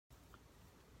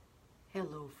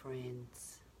Hello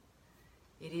friends,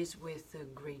 it is with a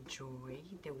great joy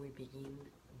that we begin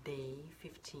day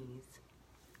 15th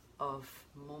of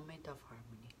Moment of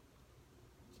Harmony.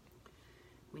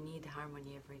 We need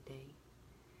harmony every day,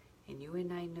 and you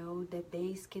and I know that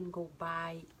days can go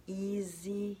by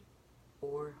easy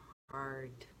or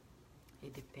hard.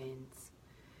 It depends.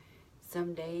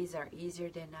 Some days are easier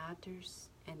than others,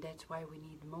 and that's why we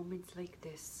need moments like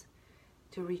this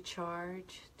to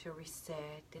recharge, to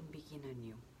reset, and begin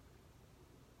anew.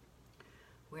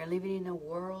 We are living in a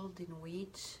world in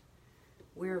which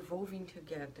we're evolving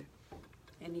together,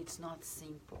 and it's not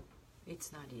simple,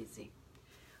 it's not easy,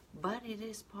 but it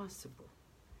is possible.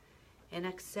 And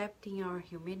accepting our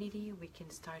humanity, we can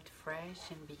start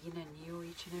fresh and begin anew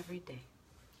each and every day.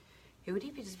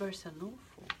 Euripides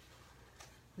Barsanulfo,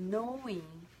 knowing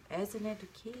as an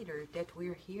educator that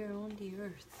we're here on the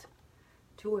earth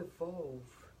to evolve,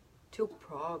 to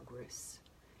progress,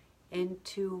 and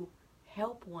to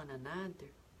help one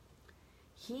another,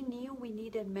 he knew we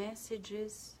needed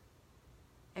messages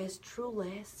as true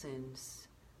lessons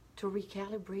to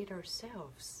recalibrate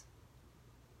ourselves.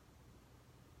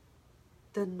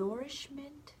 The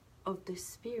nourishment of the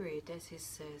spirit, as he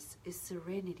says, is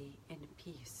serenity and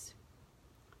peace.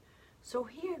 So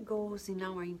here goes in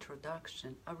our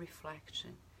introduction a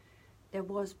reflection that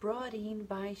was brought in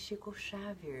by Chico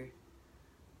Xavier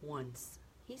once.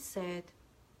 He said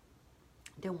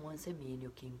that once Emilio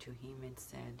came to him and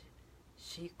said,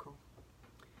 "Chico,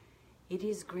 it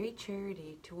is great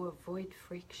charity to avoid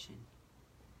friction.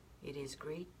 It is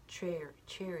great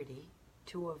charity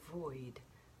to avoid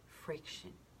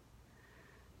friction."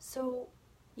 So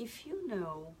if you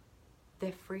know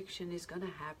that friction is going to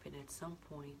happen at some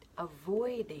point,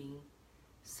 avoiding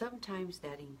sometimes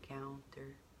that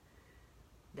encounter,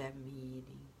 that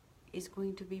meeting, is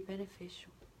going to be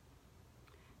beneficial.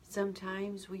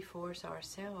 Sometimes we force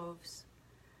ourselves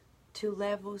to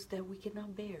levels that we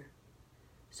cannot bear.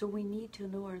 So we need to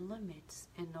know our limits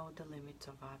and know the limits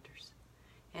of others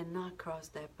and not cross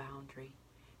that boundary.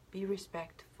 Be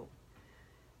respectful.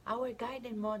 Our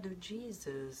guiding model,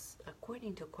 Jesus,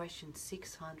 according to question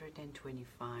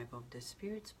 625 of the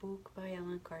Spirit's book by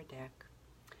Allan Kardec,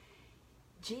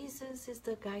 Jesus is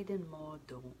the guiding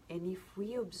model, and if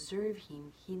we observe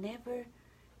him, he never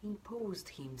imposed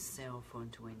himself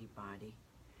onto anybody.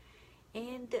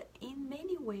 And in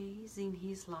many ways in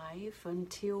his life,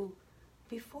 until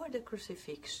before the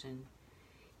crucifixion,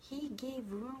 he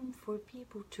gave room for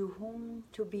people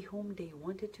to be whom they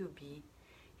wanted to be,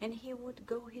 and he would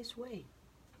go his way.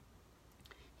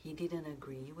 He didn't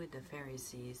agree with the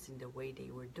Pharisees in the way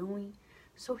they were doing,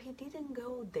 so he didn't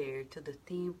go there to the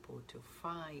temple to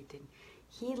fight, and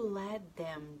he let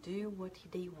them do what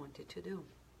they wanted to do.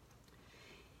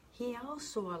 He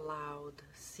also allowed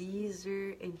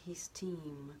Caesar and his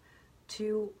team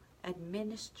to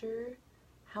administer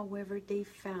however they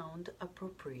found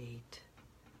appropriate.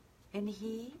 And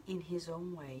he, in his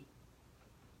own way,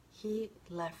 he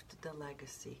left the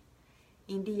legacy.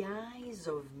 In the eyes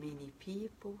of many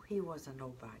people, he was a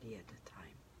nobody at the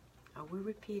time. I will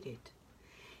repeat it.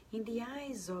 In the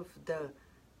eyes of the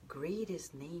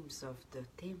greatest names of the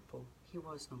temple, he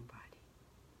was nobody.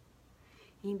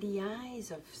 In the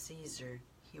eyes of Caesar,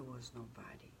 he was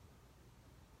nobody.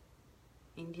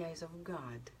 In the eyes of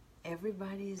God,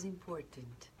 everybody is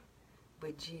important,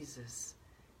 but Jesus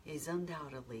is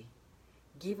undoubtedly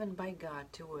given by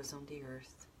God to us on the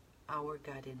earth, our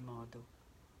guiding model.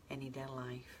 And in that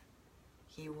life,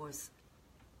 he was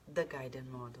the guiding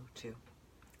model too.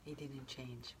 He didn't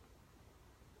change.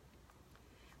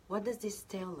 What does this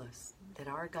tell us? That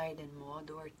our guiding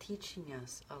model are teaching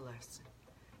us a lesson.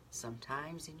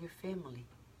 Sometimes in your family,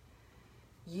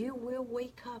 you will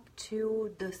wake up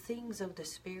to the things of the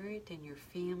Spirit and your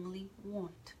family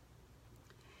won't.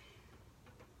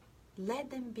 Let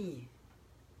them be,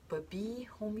 but be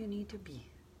whom you need to be.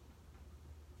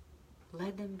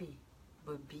 Let them be,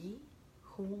 but be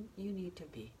whom you need to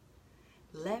be.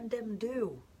 Let them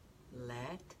do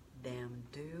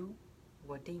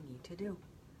what they need to do.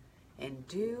 And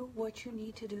do what you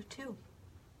need to do too.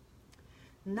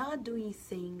 Not doing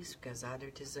things because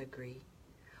others disagree,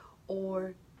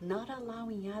 or not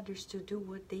allowing others to do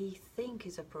what they think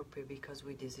is appropriate because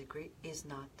we disagree is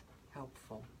not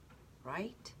helpful.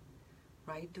 Right?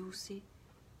 Right, Dulcie?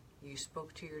 You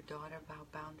spoke to your daughter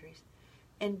about boundaries.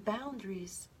 And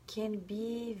boundaries can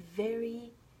be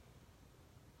very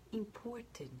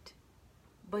important,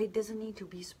 but it doesn't need to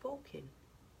be spoken.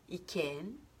 It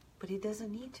can, but it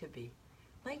doesn't need to be.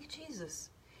 Like Jesus,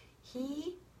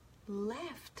 he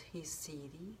left his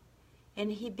city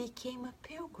and he became a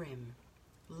pilgrim,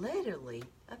 literally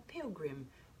a pilgrim,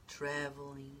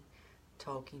 traveling,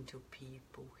 talking to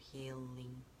people,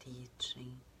 healing,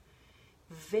 teaching.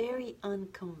 Very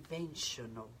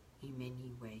unconventional in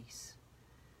many ways.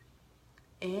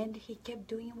 And he kept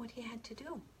doing what he had to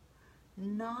do.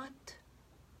 Not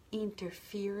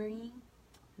interfering,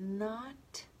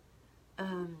 not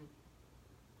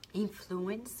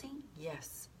influencing,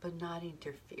 yes, but not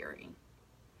interfering.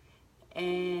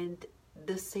 And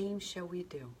the same shall we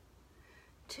do.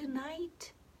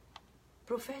 Tonight,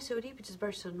 Professor Euripides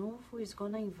Barsanulfo is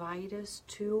going to invite us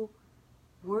to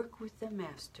work with the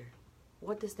Master.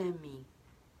 What does that mean?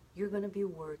 You're going to be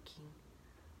working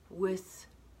with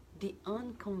the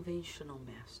unconventional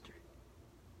Master.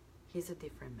 He's a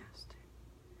different Master.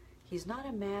 He's not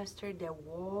a Master that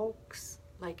walks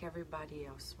like everybody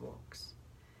else walks.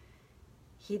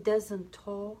 He doesn't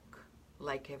talk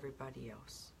like everybody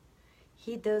else.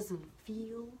 He doesn't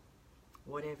feel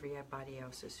what everybody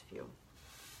else feel.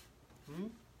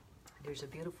 There's a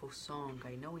beautiful song,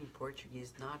 I know in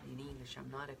Portuguese, not in English. I'm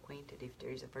not acquainted if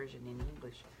there is a version in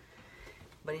English.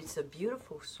 But it's a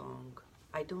beautiful song.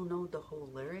 I don't know the whole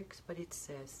lyrics, but it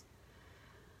says,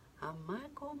 amar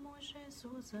como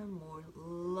Jesus amor,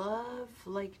 love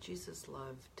like Jesus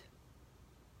loved.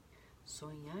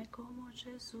 Sonhar como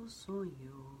Jesus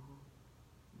sonhou,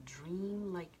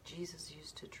 dream like Jesus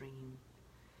used to dream.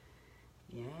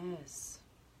 Yes.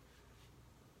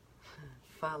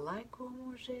 Falar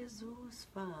como Jesus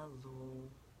falou,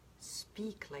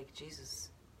 speak like Jesus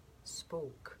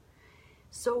spoke.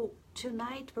 So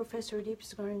tonight, Professor Euripides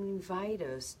is going to invite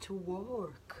us to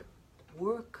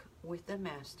work with the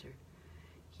Master.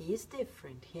 He is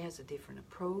different. He has a different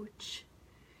approach.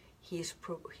 His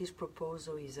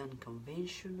proposal is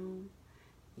unconventional,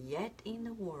 yet in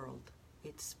the world,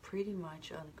 it's pretty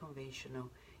much unconventional,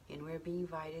 and we're being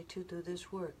invited to do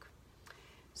this work.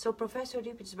 So Professor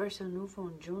Euripides Barsanulfo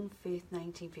on June 5th,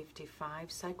 1955,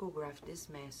 psychographed this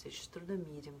message through the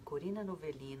medium Corina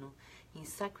Novellino in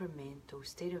Sacramento,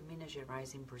 state of Minas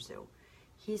Gerais in Brazil.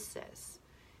 He says,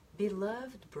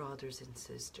 beloved brothers and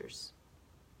sisters,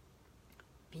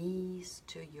 peace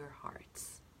to your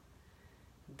hearts.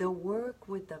 The work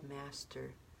with the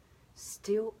Master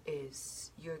still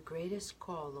is your greatest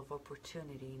call of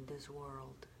opportunity in this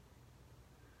world.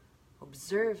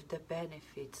 Observe the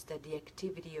benefits that the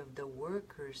activity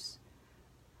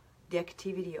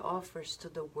offers to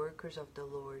the workers of the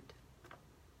Lord.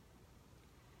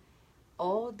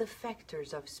 All the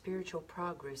factors of spiritual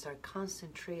progress are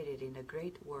concentrated in the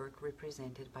great work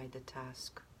represented by the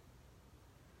task.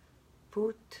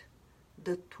 Put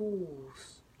the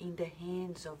tools in the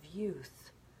hands of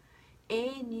youth,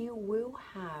 and you will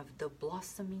have the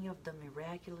blossoming of the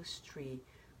miraculous tree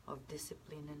of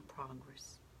discipline and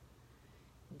progress.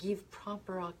 Give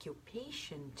proper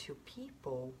occupation to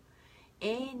people,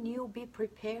 and you'll be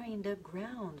preparing the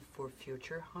ground for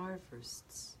future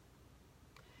harvests.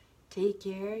 Take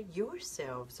care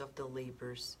yourselves of the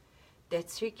labors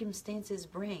that circumstances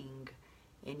bring,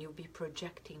 and you'll be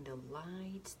projecting the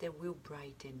lights that will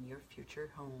brighten your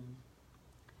future home.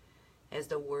 As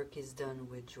the work is done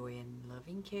with joy and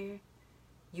loving care,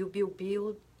 you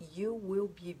will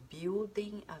be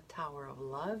building a tower of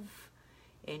love,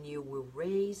 and you will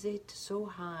raise it so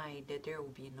high that there will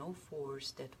be no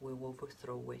force that will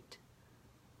overthrow it.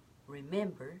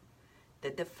 Remember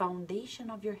that the foundation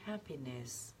of your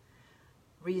happiness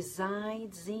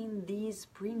resides in these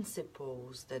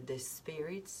principles that the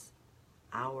spirits,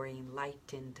 our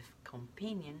enlightened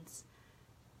companions,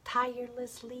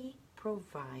 tirelessly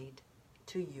provide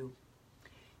to you.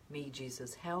 May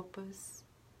Jesus help us.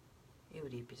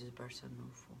 Euripides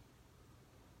Barsanulfo.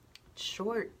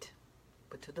 Short,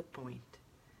 but to the point.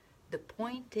 The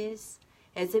point is,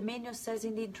 as Emmanuel says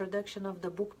in the introduction of the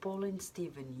book Paul and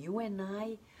Stephen, you and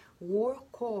I were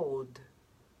called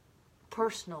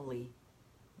personally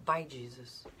by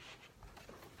Jesus.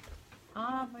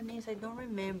 Vanessa, I don't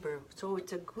remember. So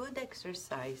it's a good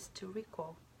exercise to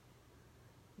recall.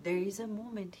 There is a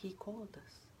moment he called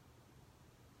us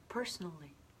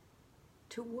personally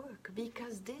to work,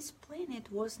 because this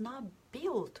planet was not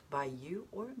built by you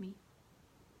or me.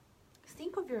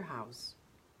 Think of your house.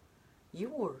 You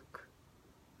work,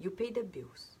 you pay the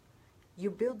bills, you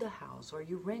build the house or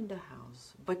you rent the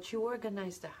house, but you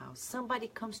organize the house. Somebody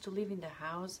comes to live in the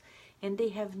house and they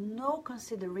have no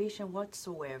consideration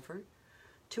whatsoever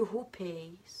to who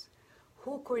pays,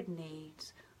 who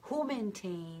coordinates, who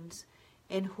maintains,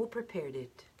 and who prepared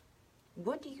it.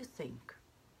 What do you think?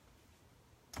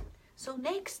 So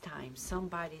next time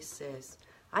somebody says,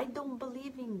 I don't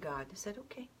believe in God, I said,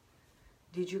 okay,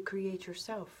 did you create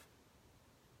yourself?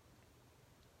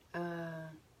 I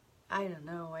don't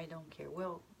know, I don't care.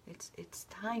 Well, It's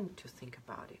time to think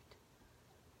about it.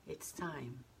 It's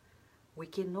time. We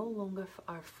can no longer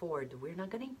afford. We're not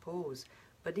going to impose.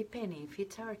 But depending, if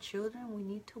it's our children, we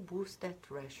need to boost that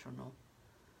rational.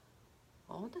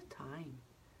 All the time.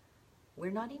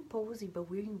 We're not imposing, but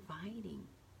we're inviting.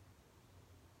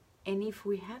 And if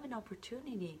we have an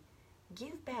opportunity,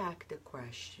 give back the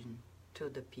question to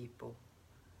the people.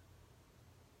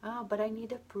 Ah, but I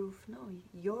need a proof. No,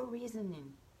 your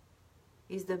reasoning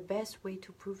is the best way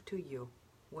to prove to you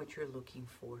what you're looking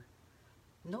for.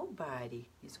 Nobody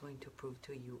is going to prove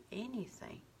to you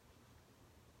anything.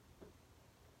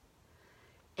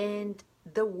 And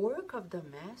the work of the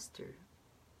Master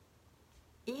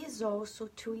is also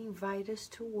to invite us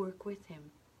to work with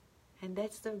him. And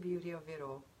that's the beauty of it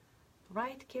all.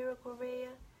 Right, Carol Correa?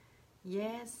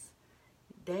 Yes,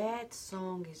 that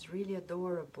song is really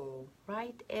adorable.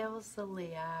 Right, Elsa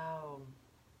Leal?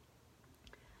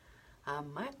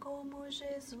 Amar como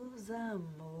Jesus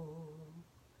amou,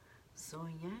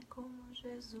 sonhar como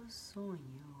Jesus sonhou,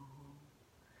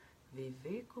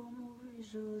 viver como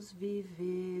Jesus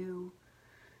viveu,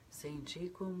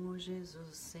 sentir como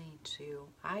Jesus sentiu.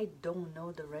 I don't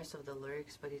know the rest of the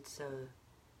lyrics, but it's a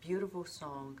beautiful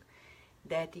song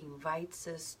that invites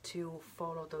us to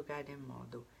follow the guiding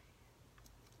model.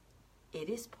 It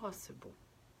is possible.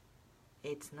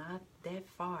 It's not that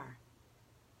far.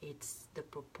 It's the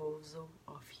proposal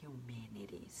of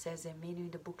humanity. Says Emmanuel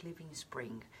in the book Living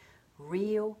Spring.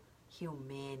 Real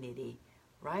humanity,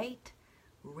 right?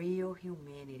 Real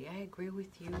humanity. I agree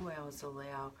with you, Elsa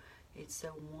Leal. It's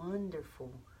a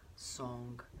wonderful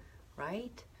song,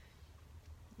 right?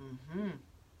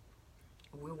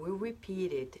 We will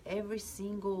repeat it, every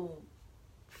single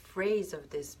phrase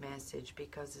of this message,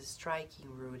 because it's striking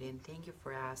root, and thank you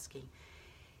for asking.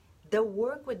 The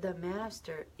work with the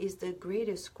Master is the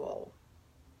greatest call.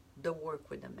 The work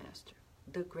with the Master,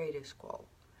 the greatest call.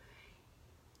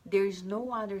 There is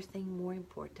no other thing more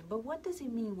important. But what does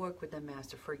it mean, work with the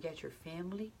Master? Forget your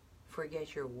family?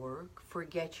 Forget your work?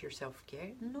 Forget your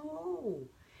self-care? No.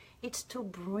 It's to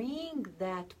bring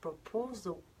that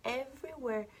proposal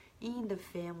everywhere, in the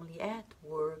family, at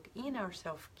work, in our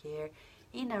self-care,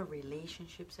 in our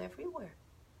relationships, everywhere.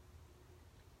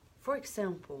 For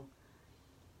example,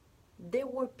 there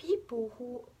were people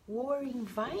who were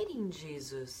inviting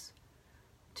Jesus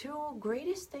to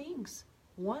greatest things.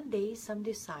 One day, some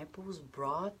disciples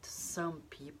brought some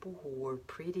people who were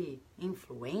pretty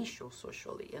influential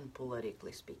socially and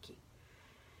politically speaking.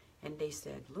 And they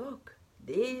said, look,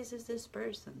 this is this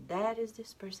person, that is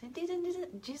this person.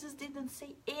 Jesus didn't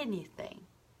say anything.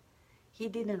 He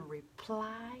didn't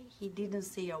reply. He didn't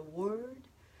say a word.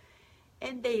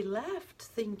 And they left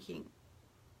thinking,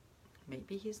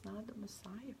 maybe he's not the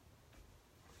Messiah.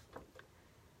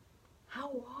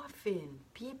 How often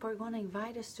people are going to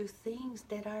invite us to things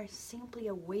that are simply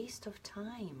a waste of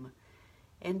time?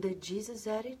 And the Jesus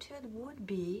attitude would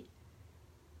be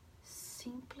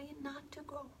simply not to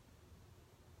go.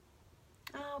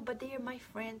 Oh, but they are my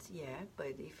friends. Yeah,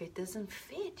 but if it doesn't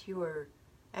fit your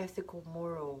ethical,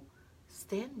 moral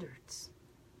standards,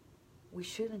 we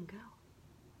shouldn't go.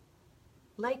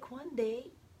 Like one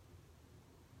day,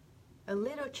 a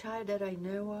little child that I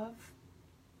know of,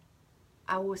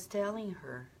 I was telling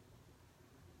her,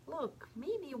 look,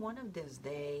 maybe one of these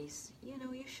days, you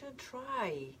should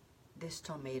try this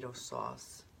tomato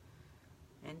sauce.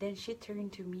 And then she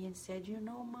turned to me and said,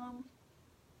 Mom,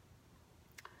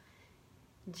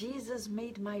 Jesus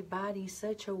made my body in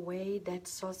such a way that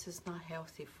sauce is not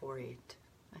healthy for it.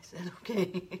 I said,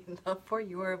 okay, not for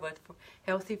your, but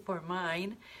healthy for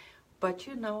mine. But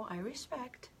I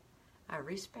respect.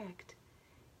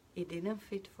 It didn't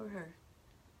fit for her.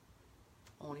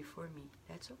 Only for me.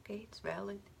 That's okay, it's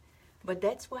valid. But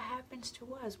that's what happens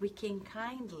to us. We can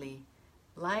kindly,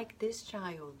 like this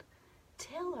child,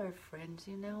 tell our friends,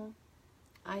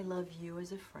 I love you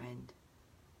as a friend.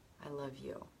 I love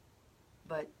you.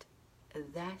 But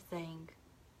that thing,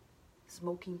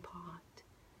 smoking pot,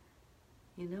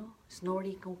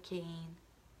 snorting cocaine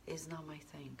is not my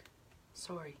thing.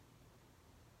 Sorry.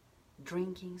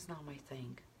 Drinking's not my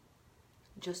thing.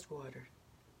 Just water.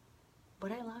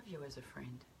 But I love you as a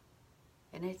friend.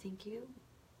 And I think you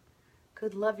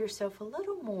could love yourself a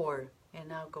little more,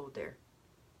 and I'll go there.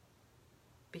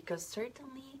 Because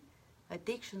certainly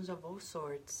addictions of all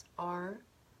sorts are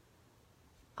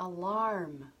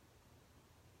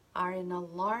an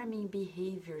alarming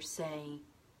behavior, saying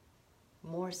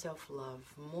more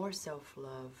self-love, more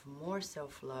self-love, more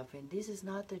self-love. And this is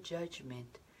not a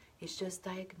judgment. It's just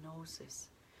diagnosis.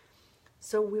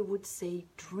 So we would say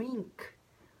drink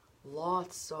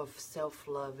lots of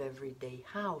self-love every day.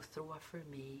 How? Through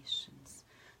affirmations,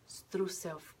 through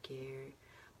self-care.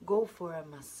 Go for a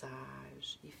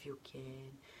massage if you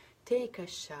can. Take a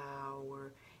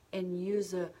shower and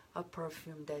use a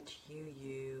perfume that you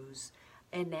use.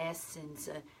 An essence,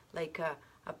 like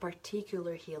a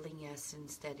particular healing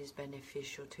essence that is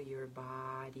beneficial to your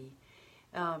body.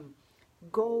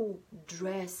 Go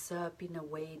dress up in a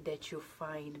way that you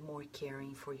find more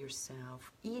caring for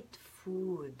yourself. Eat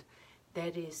food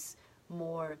that is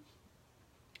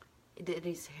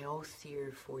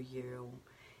healthier for you.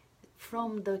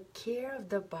 From the care of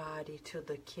the body to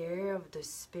the care of the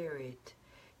spirit,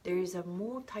 there is a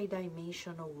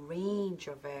multidimensional range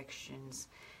of actions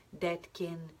that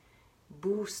can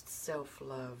boost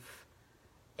self-love.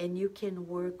 And you can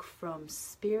work from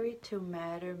spirit to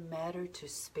matter, matter to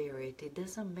spirit. It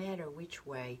doesn't matter which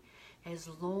way, as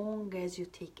long as you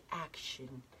take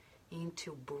action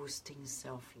into boosting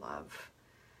self-love.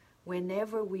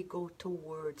 Whenever we go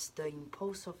towards the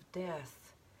impulse of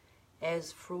death,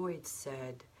 as Freud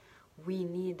said, we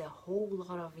need a whole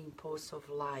lot of impulse of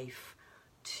life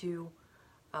to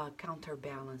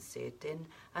counterbalance it. And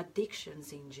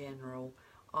addictions in general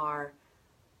are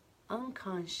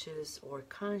unconscious or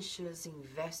conscious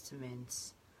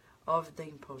investments of the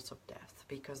impulse of death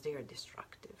because they are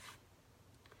destructive.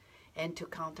 And to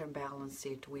counterbalance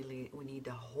it, we need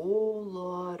a whole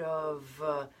lot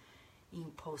of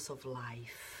impulse of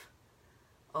life,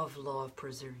 of law of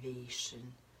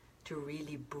preservation, to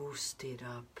really boost it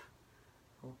up.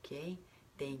 Okay?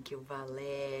 Thank you,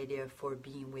 Valeria, for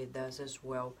being with us as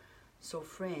well. So,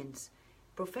 friends,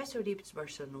 Professor Euripides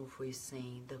Barsanulfo is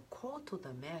saying the call to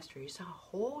the Master is a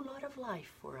whole lot of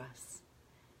life for us.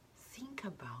 Think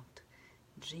about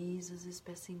Jesus is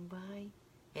passing by.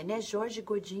 And as Jorge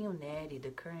Godinho Neri, the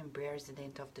current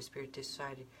president of the Spiritist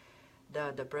Society,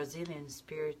 the Brazilian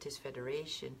Spiritist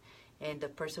Federation, and the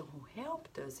person who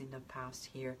helped us in the past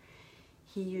here,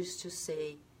 he used to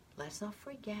say, let's not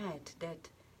forget that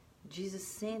Jesus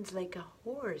sends like a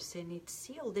horse and it's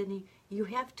sealed and you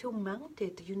have to mount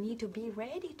it. You need to be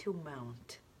ready to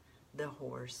mount the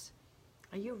horse.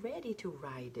 Are you ready to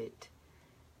ride it?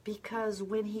 Because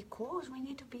when he calls, we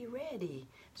need to be ready.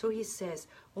 So he says,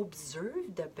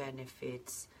 observe the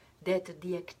benefits that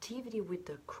the activity with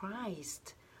the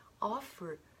Christ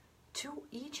offer to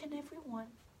each and every one.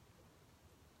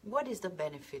 What is the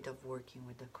benefit of working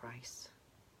with the Christ?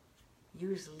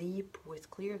 You sleep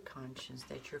with clear conscience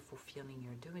that you're fulfilling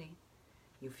your duty.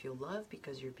 You feel love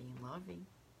because you're being loving.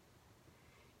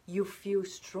 You feel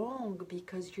strong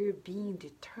because you're being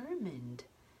determined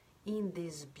in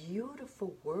these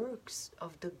beautiful works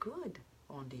of the good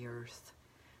on the earth.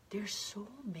 There's so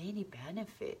many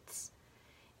benefits.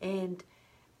 And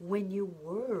when you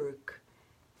work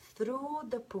through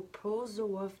the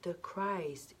proposal of the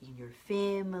Christ in your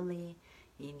family,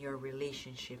 in your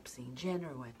relationships in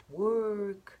general, at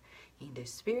work, in the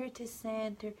Spiritist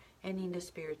Center, and in the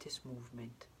Spiritist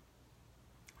movement.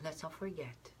 Let's not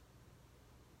forget,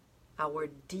 our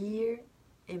dear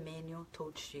Emmanuel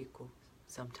told Chico,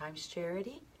 sometimes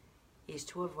charity is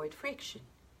to avoid friction.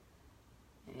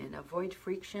 And avoid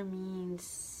friction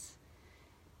means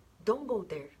don't go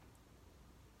there.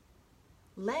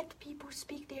 Let people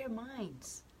speak their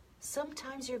minds.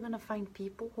 Sometimes you're going to find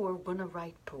people who are going to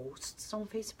write posts on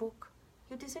Facebook.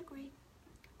 You disagree.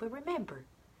 But remember,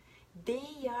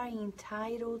 they are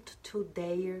entitled to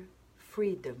their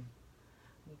freedom.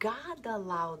 God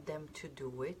allowed them to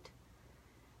do it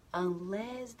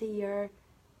unless they are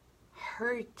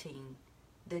hurting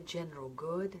the general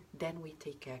good, then we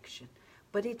take action.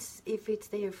 But if it's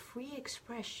their free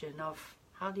expression of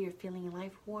how they're feeling in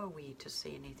life, who are we to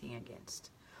say anything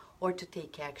against? Or to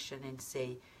take action and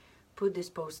say, put this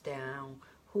post down,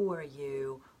 who are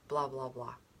you, blah, blah,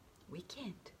 blah. We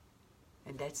can't.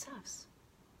 And that's us.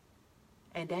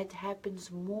 And that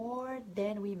happens more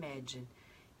than we imagine,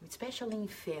 especially in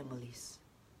families.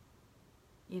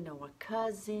 You know, a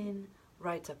cousin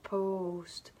writes a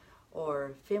post,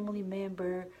 or family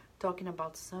member talking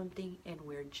about something, and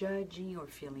we're judging or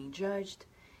feeling judged.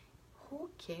 Who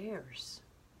cares?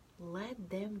 Let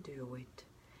them do it.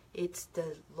 It's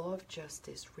the law of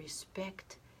justice.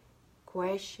 Respect.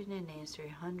 Question and answer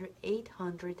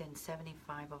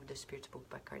 875 of the Spirit's Book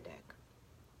by Kardec.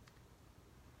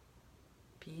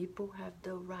 People have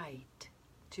the right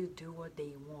to do what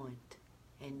they want,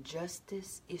 and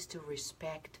justice is to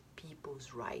respect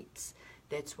people's rights.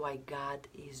 That's why God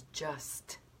is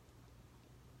just.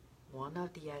 One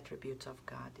of the attributes of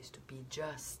God is to be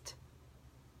just.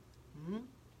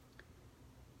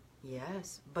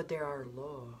 Yes, but there are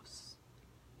laws.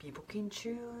 People can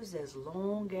choose as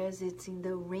long as it's in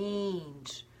the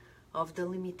range of the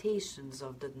limitations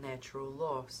of the natural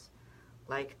laws.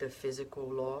 like the physical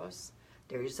laws.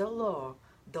 There is a law,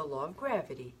 the law of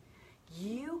gravity.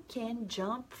 You can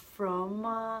jump from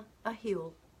a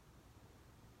hill,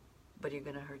 but you're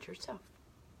going to hurt yourself.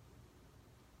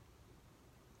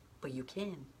 But you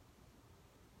can.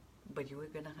 But you are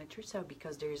going to hurt yourself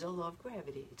because there is a law of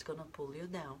gravity. It's going to pull you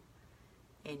down,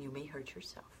 and you may hurt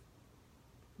yourself.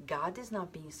 God is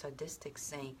not being sadistic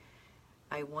saying,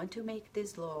 I want to make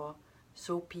this law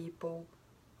so people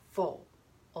fall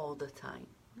all the time.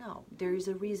 No, there is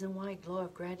a reason why law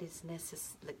of gravity is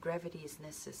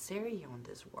necessary on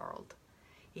this world.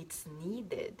 It's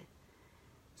needed.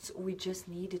 So we just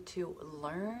need to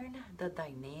learn the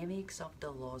dynamics of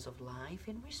the laws of life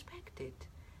and respect it.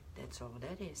 That's all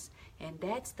that is. And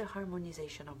that's the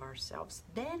harmonization of ourselves.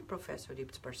 Then Professor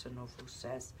Euripides Barsanulfo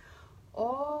says,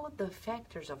 all the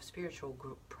factors of spiritual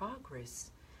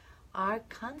progress are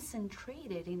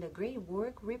concentrated in the great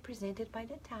work represented by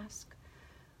the task.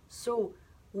 So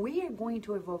we are going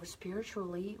to evolve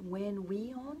spiritually when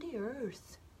we on the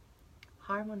earth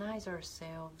harmonize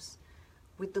ourselves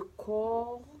with the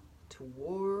call to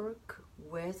work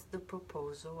with the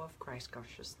proposal of Christ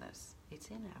consciousness. It's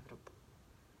inevitable.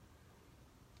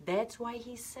 That's why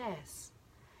he says,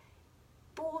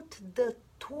 put the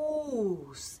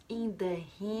tools in the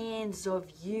hands of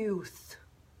youth,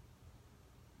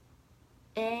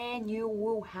 and you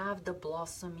will have the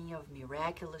blossoming of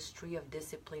miraculous tree of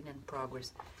discipline and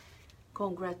progress.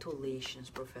 Congratulations,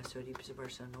 Professor Euripides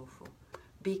Barsanulfo,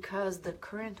 because the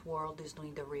current world is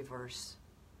doing the reverse.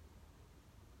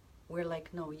 We're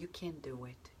like, no, you can't do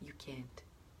it. You can't.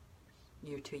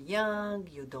 You're too young.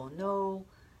 You don't know.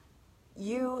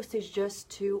 Youth is just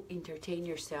to entertain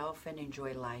yourself and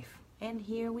enjoy life. And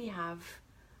here we have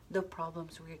the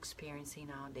problems we're experiencing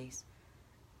nowadays.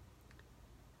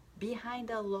 Behind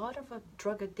a lot of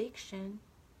drug addiction,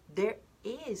 there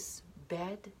is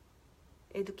bad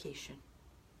education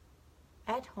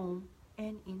at home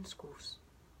and in schools.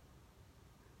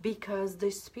 Because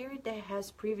the spirit that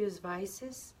has previous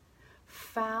vices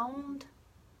found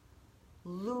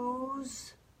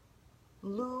lose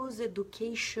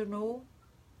educational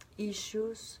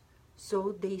issues,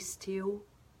 so they still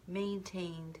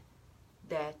maintained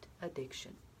that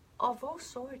addiction. Of all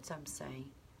sorts, I'm saying.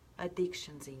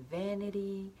 Addictions in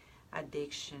vanity,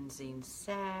 addictions in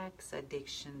sex,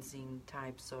 addictions in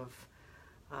types of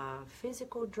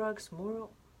physical drugs,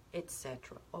 moral,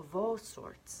 etc. Of all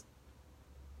sorts.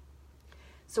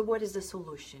 So what is the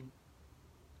solution?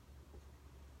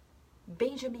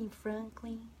 Benjamin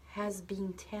Franklin has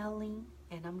been telling,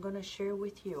 and I'm going to share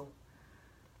with you,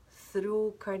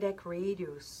 through Kardec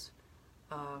Radio's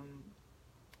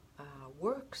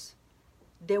works,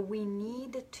 that we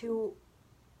need to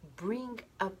bring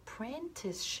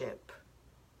apprenticeship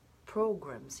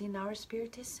programs in our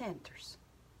spiritist centers.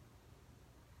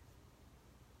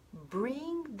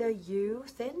 Bring the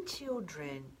youth and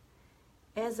children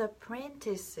as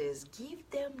apprentices. Give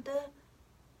them the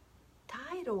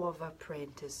title of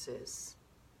apprentices.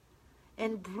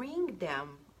 And bring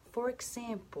them, for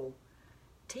example,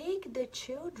 take the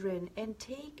children and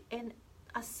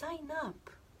sign up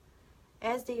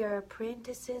as they are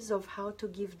apprentices of how to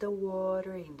give the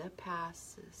water in the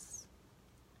passes,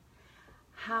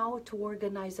 how to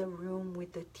organize a room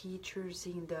with the teachers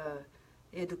in the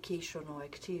educational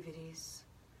activities,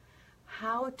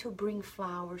 how to bring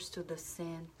flowers to the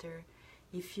center.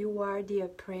 If you are the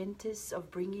apprentice of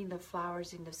bringing the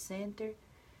flowers in the center,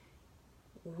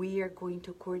 we are going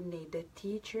to coordinate the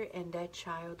teacher and that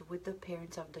child with the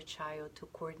parents of the child to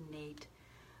coordinate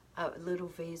a little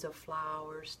vase of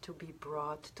flowers to be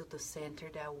brought to the center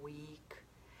that week.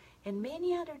 And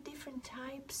many other different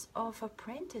types of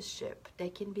apprenticeship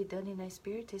that can be done in a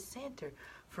spiritist center,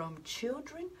 from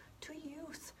children to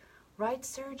youth. Right,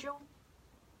 Sergio?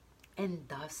 And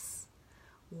thus,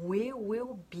 we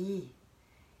will be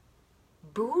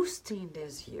boosting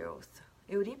this youth.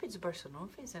 Euripides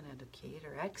Barsanulfo is an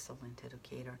educator, excellent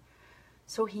educator.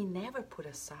 So he never put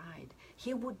aside.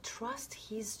 He would trust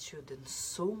his students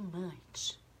so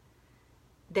much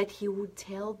that he would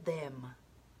tell them,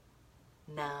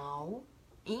 now,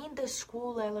 in the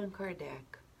school Allan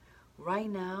Kardec, right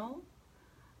now,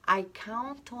 I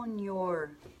count on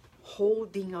your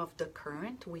holding of the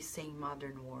current, we say in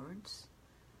modern words,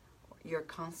 your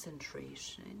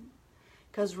concentration,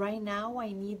 because right now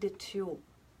I needed to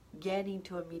get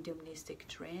into a mediumistic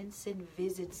trance and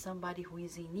visit somebody who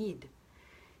is in need.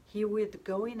 He would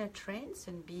go in a trance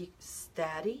and be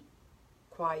steady,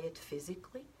 quiet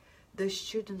physically. The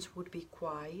students would be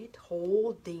quiet,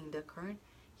 holding the current.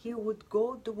 He would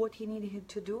go do what he needed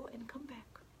to do and come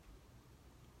back.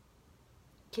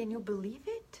 Can you believe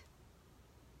it?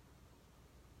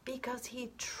 because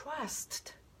he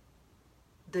trusts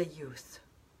the youth.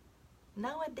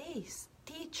 Nowadays,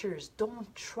 teachers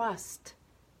don't trust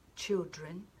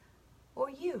children or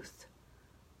youth.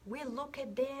 We look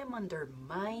at them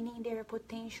undermining their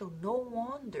potential. No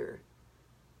wonder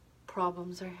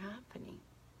problems are happening.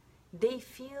 They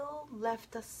feel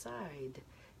left aside.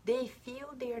 They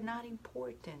feel they are not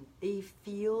important. They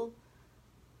feel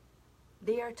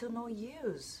they are to no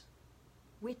use.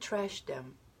 We trash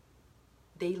them.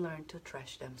 They learn to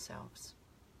trash themselves.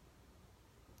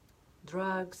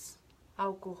 Drugs,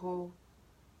 alcohol,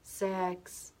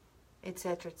 sex,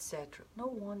 etc., etc. No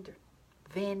wonder.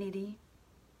 Vanity,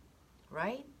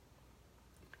 right?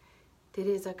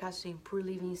 Teresa Cassim, poor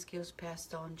living skills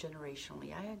passed on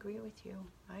generationally. I agree with you.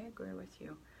 I agree with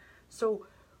you. So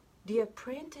the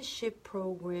apprenticeship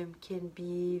program can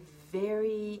be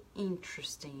very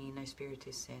interesting in a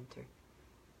Spiritist center.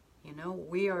 You know,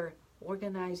 we are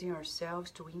organizing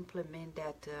ourselves to implement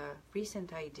that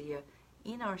recent idea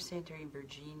in our center in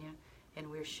Virginia, and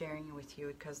we're sharing with you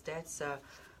because that's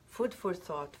food for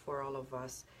thought for all of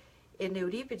us. And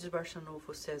Euripides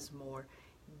Barsanulfo says more,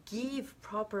 give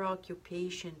proper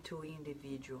occupation to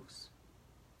individuals,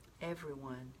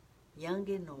 everyone, young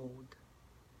and old,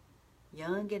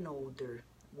 young and older,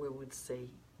 we would say,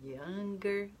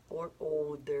 younger or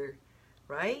older,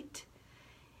 right?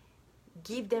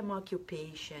 Give them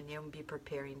occupation and be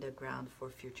preparing the ground for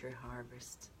future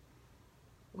harvest.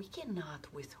 We cannot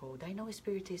withhold. I know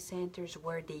Spiritist centers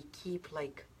where they keep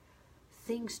like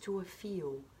things to a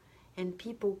few, and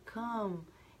people come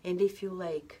and they feel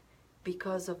like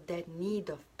because of that need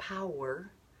of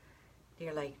power,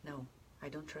 they're like, no, I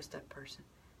don't trust that person.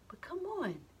 But come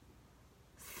on,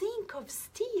 think of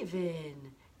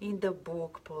Stephen in the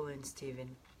book Paul and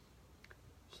Stephen.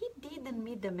 He didn't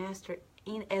meet the master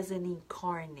as an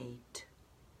incarnate,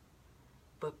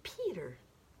 but Peter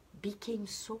became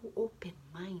so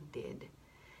open-minded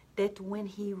that when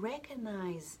he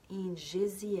recognized in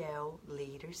Jeziel,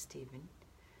 later Stephen,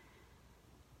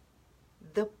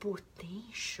 the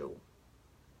potential,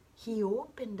 he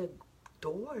opened the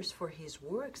doors for his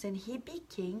works and he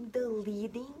became the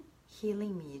leading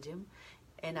healing medium,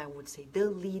 and I would say the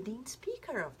leading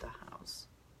speaker of the house.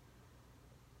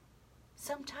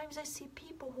 Sometimes I see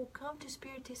people who come to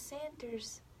Spiritist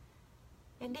centers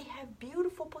and they have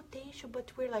beautiful potential,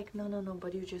 but we're like, no,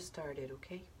 but you just started,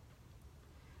 okay?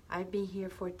 I've been here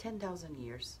for 10,000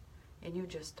 years, and you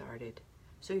just started.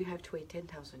 So you have to wait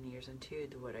 10,000 years until you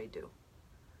do what I do.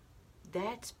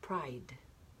 That's pride.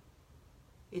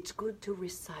 It's good to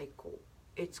recycle.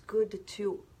 It's good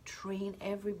to train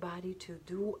everybody to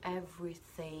do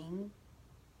everything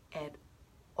at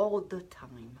all the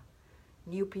time.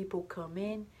 New people come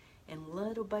in, and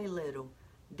little by little,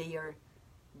 they are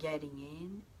getting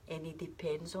in, and it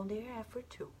depends on their effort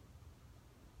too.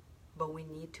 But we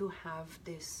need to have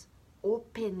this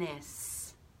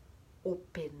openness.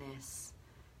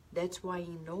 That's why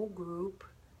in no group,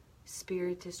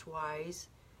 Spiritist-wise,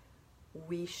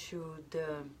 we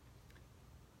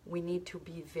need to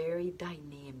be very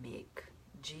dynamic.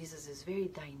 Jesus is very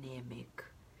dynamic.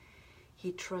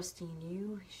 He trusts in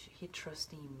you, he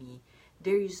trusts in me.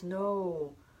 There is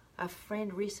no, a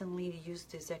friend recently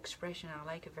used this expression, I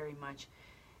like it very much,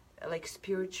 like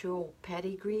spiritual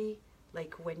pedigree,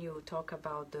 like when you talk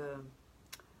about the,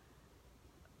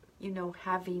 you know,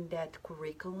 having that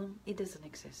curriculum. It doesn't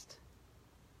exist.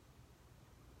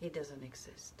 It doesn't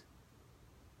exist.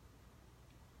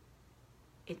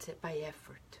 It's by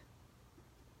effort.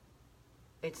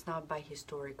 It's not by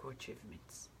historical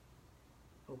achievements.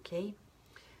 Okay?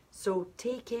 So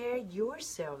take care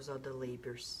yourselves of the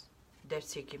labors that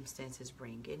circumstances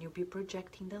bring, and you'll be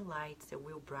projecting the lights that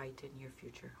will brighten your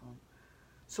future home.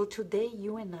 So today,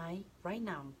 you and I, right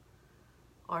now,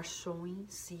 are sowing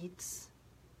seeds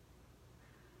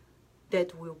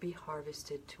that will be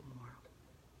harvested tomorrow.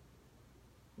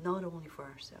 Not only for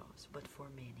ourselves, but for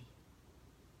many.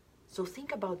 So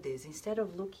think about this. Instead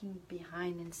of looking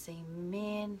behind and saying,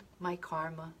 man, my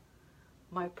karma,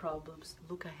 my problems,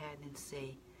 look ahead and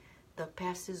say, the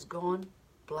past is gone,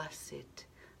 bless it.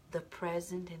 The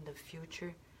present and the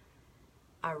future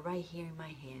are right here in my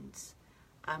hands.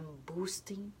 I'm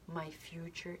boosting my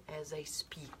future as I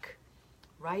speak.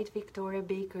 Right, Victoria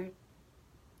Baker?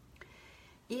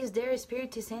 Is there a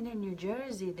Spiritist center in New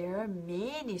Jersey? There are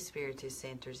many Spiritist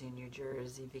centers in New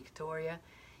Jersey, Victoria.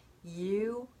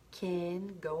 You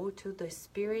can go to the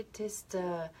Spiritist,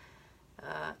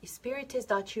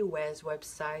 Spiritist.us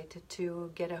website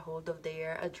to get a hold of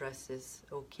their addresses,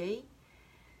 okay?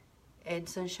 And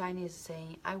Sunshine is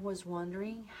saying, I was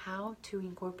wondering how to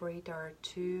incorporate our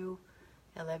two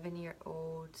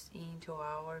 11-year-olds into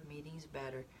our meetings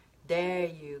better. There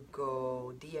you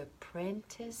go. The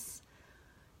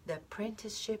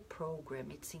apprenticeship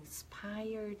program. It's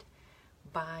inspired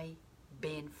by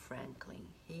Ben Franklin.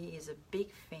 He is a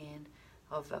big fan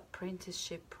of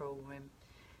apprenticeship program,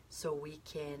 so we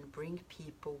can bring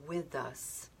people with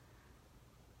us.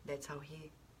 That's how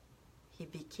he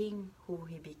became who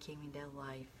he became in their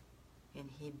life, and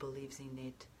he believes in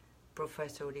it.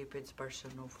 Professor Euripides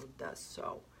Barsanulfo does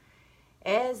so.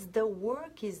 As the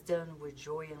work is done with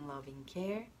joy and loving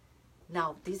care,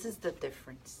 now this is the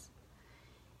difference.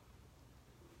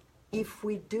 If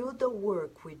we do the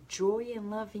work with joy and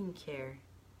loving care,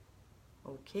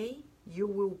 okay, you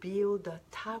will build a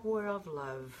tower of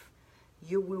love.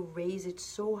 You will raise it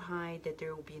so high that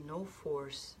there will be no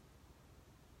force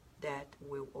that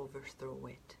will overthrow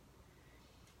it.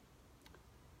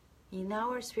 In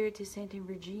our Spirit Center in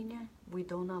Virginia, we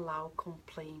don't allow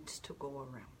complaints to go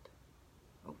around.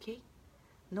 Okay?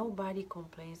 Nobody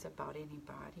complains about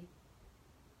anybody.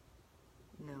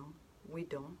 No, we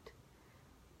don't.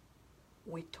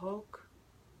 We talk.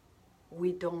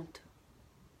 We don't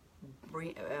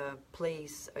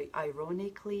place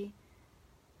ironically,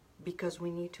 because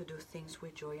we need to do things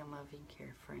with joy and loving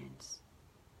care, friends.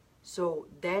 So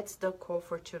that's the call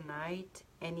for tonight,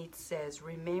 and it says,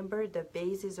 remember, the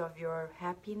basis of your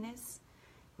happiness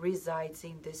resides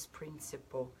in this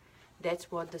principle.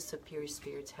 That's what the superior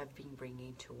spirits have been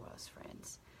bringing to us,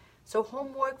 friends. So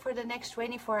homework for the next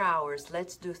 24 hours.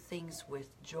 Let's do things with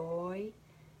joy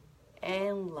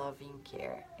and loving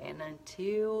care. And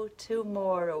until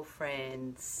tomorrow,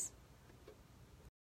 friends.